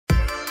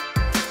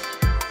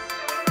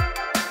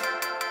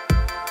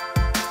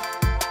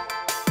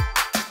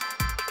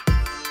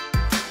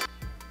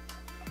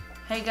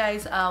Hey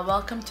guys,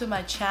 welcome to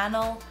my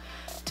channel.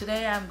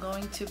 Today I'm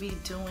going to be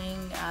doing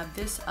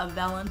this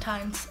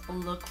Valentine's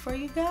look for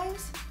you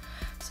guys.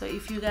 So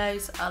if you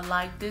guys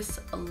like this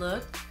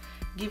look,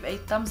 give a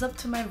thumbs up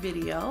to my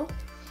video.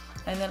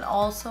 And then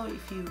also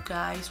if you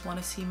guys want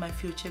to see my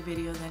future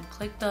video, then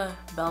click the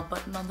bell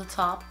button on the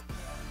top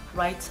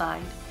right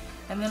side.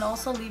 And then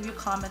also leave your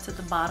comments at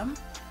the bottom.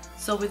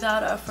 So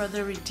without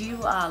further ado,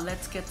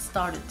 let's get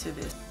started to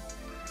this.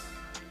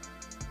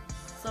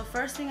 So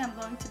first thing I'm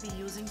going to be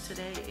using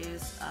today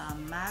is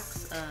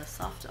MAC's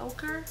Soft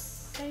Ochre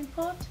paint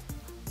pot.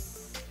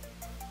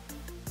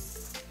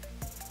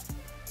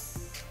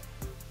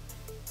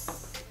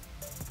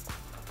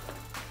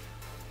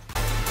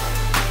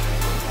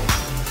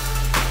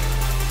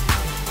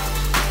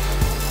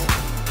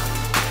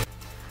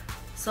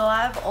 So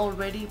I've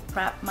already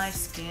prepped my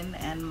skin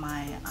and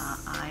my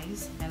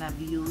eyes, and I've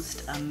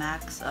used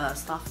MAC's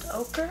Soft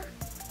Ochre.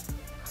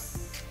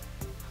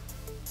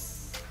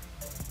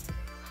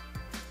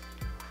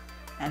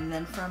 And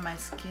then for my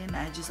skin,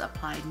 I just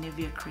applied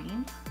Nivea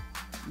cream.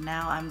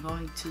 Now I'm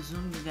going to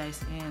zoom you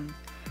guys in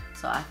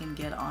so I can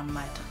get on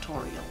my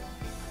tutorial.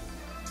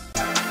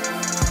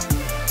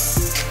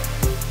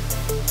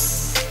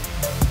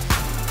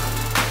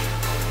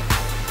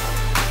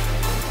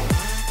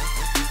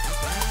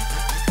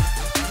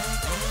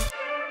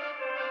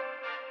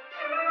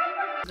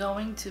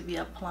 Going to be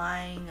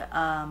applying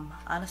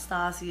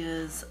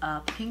Anastasia's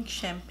pink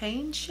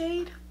champagne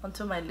shade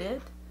onto my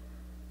lid.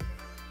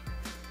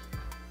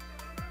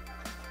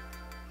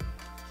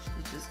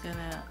 Just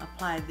gonna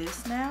apply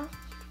this now.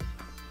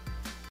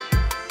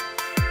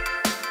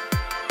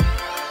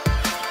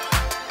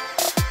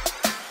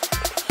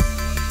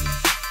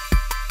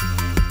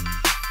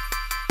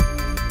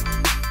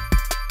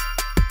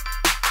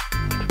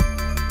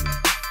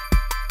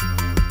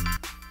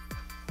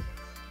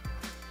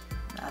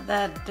 Now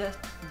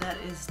that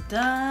is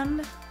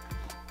done,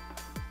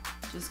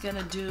 just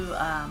gonna do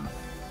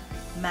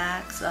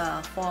MAC's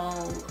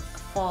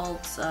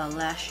False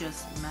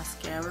Lashes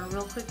mascara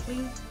real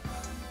quickly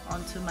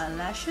onto my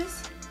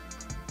lashes.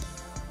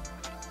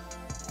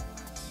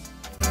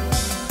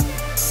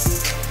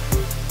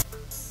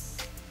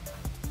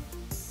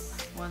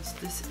 Once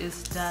this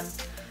is done,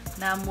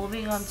 now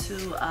moving on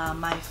to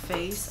my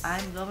face,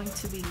 I'm going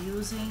to be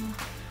using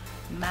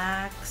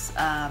MAC's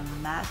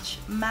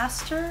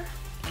MatchMaster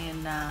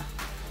in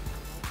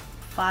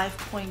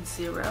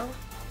 5.0,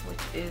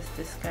 which is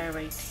this guy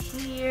right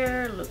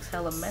here. Looks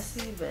hella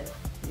messy, but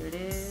here it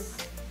is.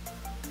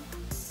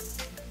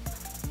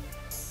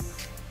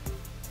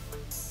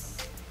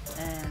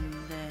 And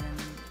then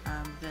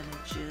I'm gonna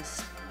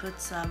just put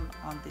some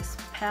on this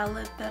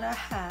palette that I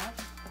have.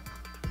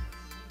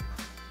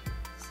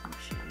 Some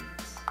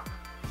shades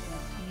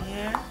in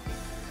here,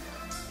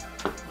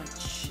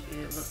 which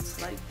it looks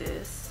like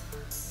this.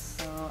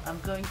 So I'm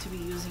going to be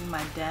using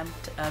my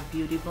damped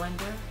beauty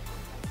blender.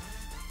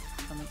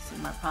 So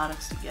mixing my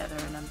products together,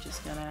 and I'm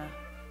just gonna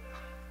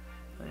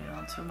put it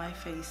onto my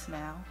face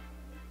now.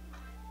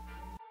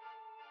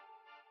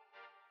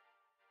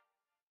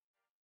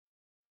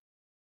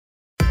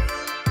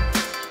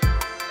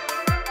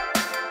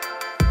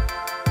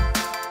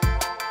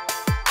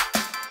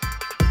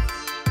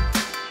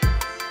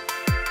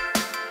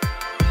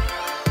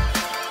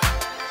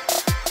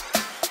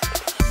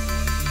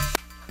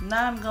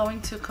 Now I'm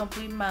going to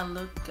complete my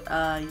look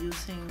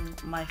using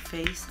my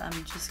face.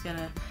 I'm just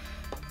gonna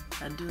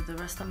do the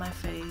rest of my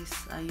face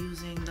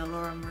using the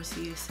Laura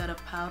Mercier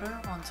setup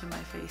powder onto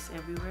my face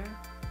everywhere.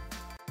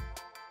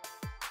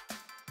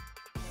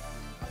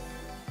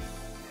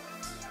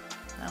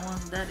 Now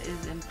once that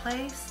is in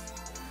place,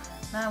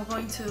 now I'm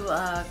going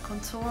to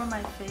contour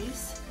my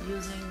face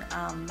using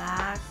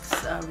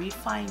MAC's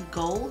Refined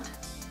Gold.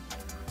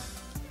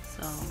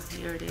 So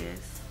here it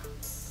is,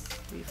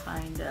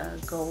 Refined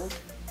Gold.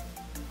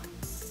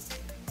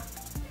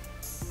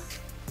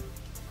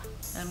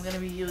 I'm going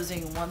to be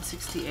using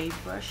 168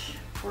 brush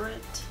for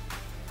it.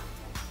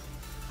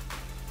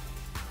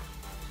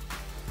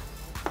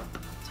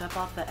 Tap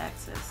off the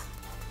excess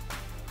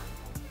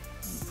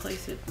and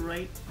place it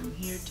right from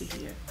here to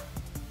here.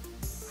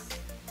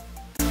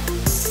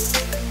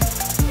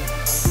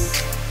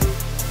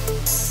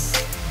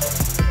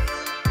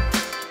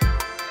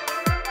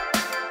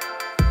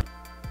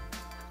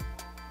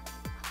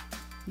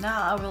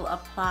 Now I will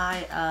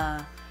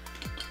apply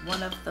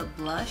one of the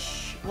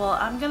blush. Well,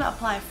 I'm gonna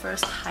apply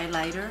first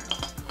highlighter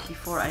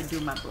before I do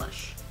my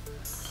blush.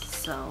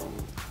 So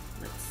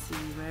let's see,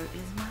 where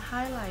is my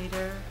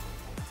highlighter?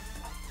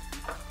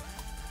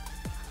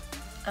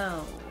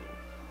 Oh,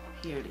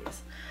 here it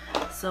is.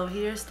 So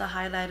here's the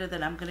highlighter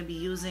that I'm gonna be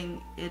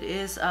using. It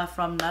is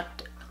from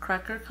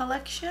Nutcracker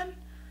collection,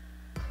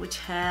 which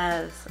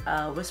has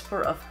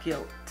Whisper of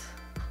Gilt.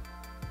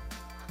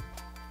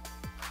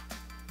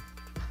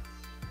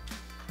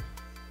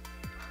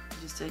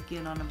 Just take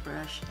it on a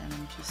brush, and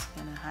I'm just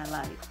gonna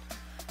highlight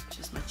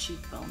just my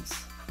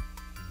cheekbones.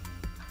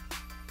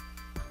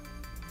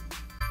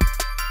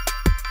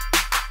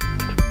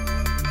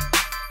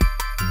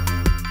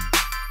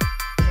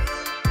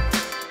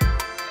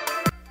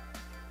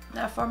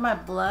 for my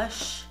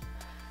blush,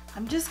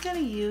 I'm just gonna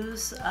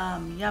use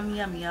Yum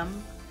Yum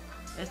Yum.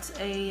 It's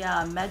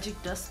a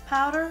magic dust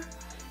powder.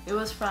 It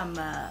was from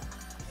a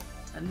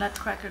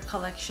Nutcracker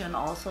collection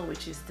also,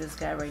 which is this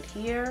guy right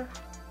here.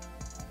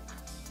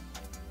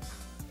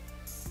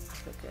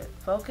 Look at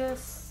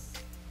focus.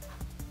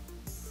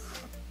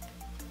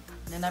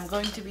 And I'm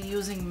going to be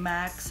using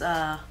MAC's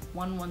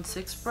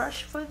 116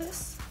 brush for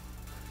this.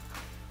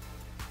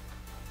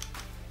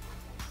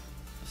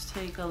 Just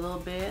take a little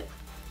bit,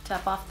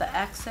 tap off the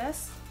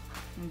excess,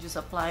 and just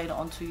apply it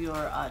onto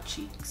your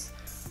cheeks,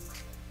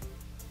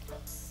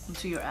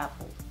 onto your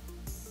apple.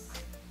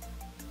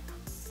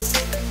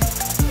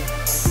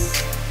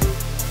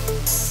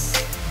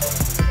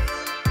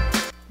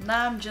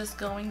 Now I'm just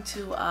going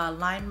to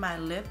line my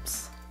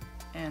lips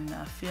and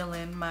fill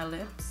in my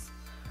lips,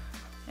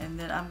 and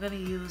then I'm gonna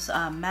use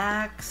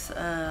MAC's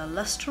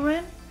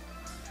Lustering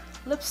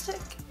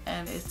lipstick,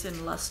 and it's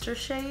in Luster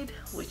shade,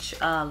 which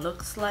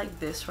looks like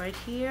this right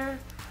here.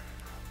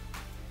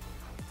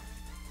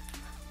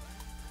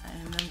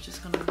 And I'm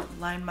just gonna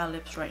line my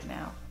lips right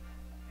now.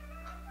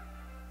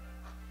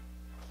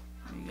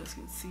 You guys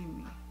can see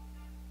me.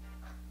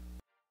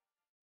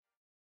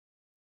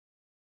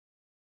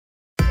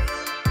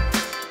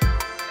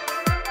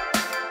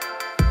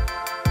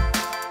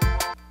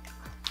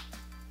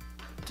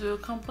 To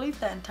complete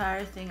the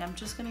entire thing, I'm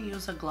just going to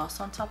use a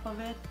gloss on top of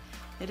it.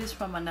 It is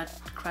from a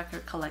Nutcracker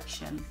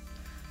collection,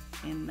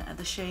 and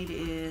the shade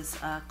is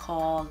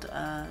called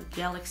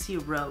Galaxy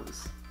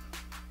Rose.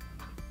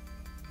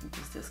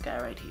 It's this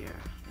guy right here.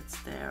 It's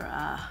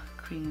their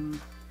cream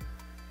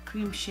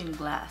sheen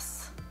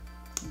glass.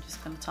 I'm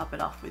just going to top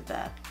it off with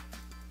that.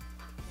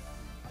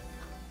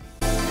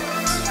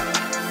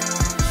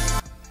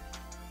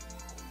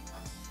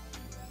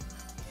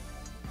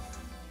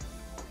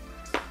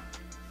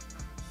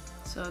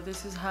 So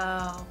this is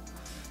how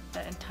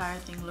the entire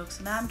thing looks.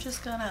 Now I'm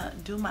just gonna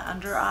do my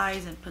under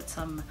eyes and put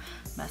some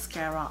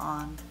mascara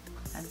on.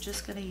 I'm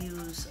just gonna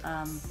use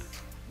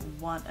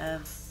one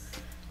of,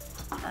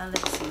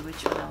 let's see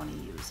which one I want to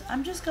use.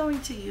 I'm just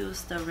going to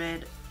use the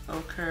red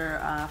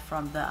ochre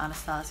from the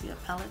Anastasia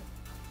palette,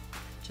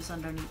 just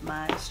underneath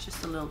my eyes,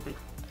 just a little bit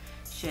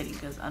shading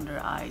because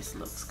under eyes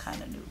looks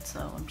kind of nude.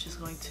 So I'm just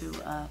going to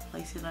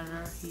place it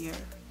under here.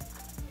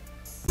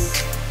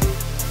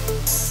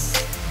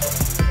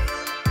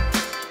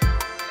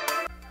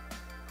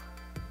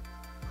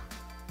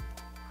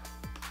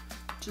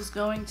 Just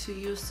going to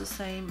use the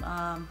same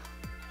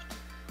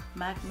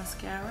MAC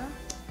mascara.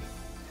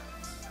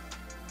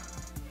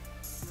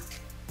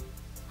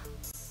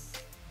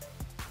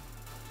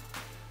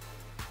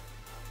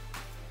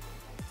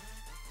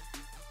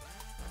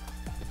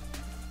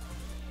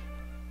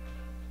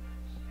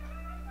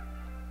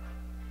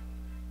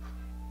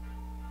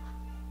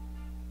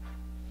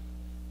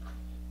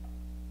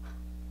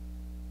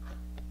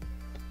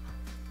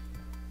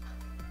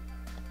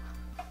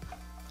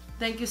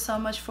 Thank you so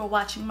much for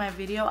watching my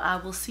video. I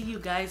will see you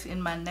guys in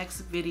my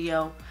next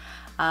video.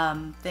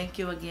 Thank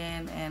you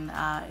again, and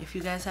if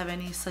you guys have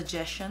any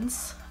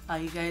suggestions,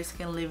 you guys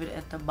can leave it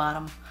at the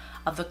bottom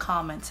of the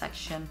comment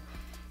section.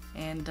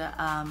 And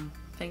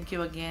thank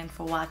you again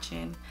for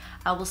watching.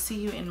 I will see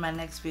you in my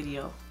next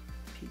video.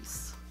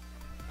 Peace.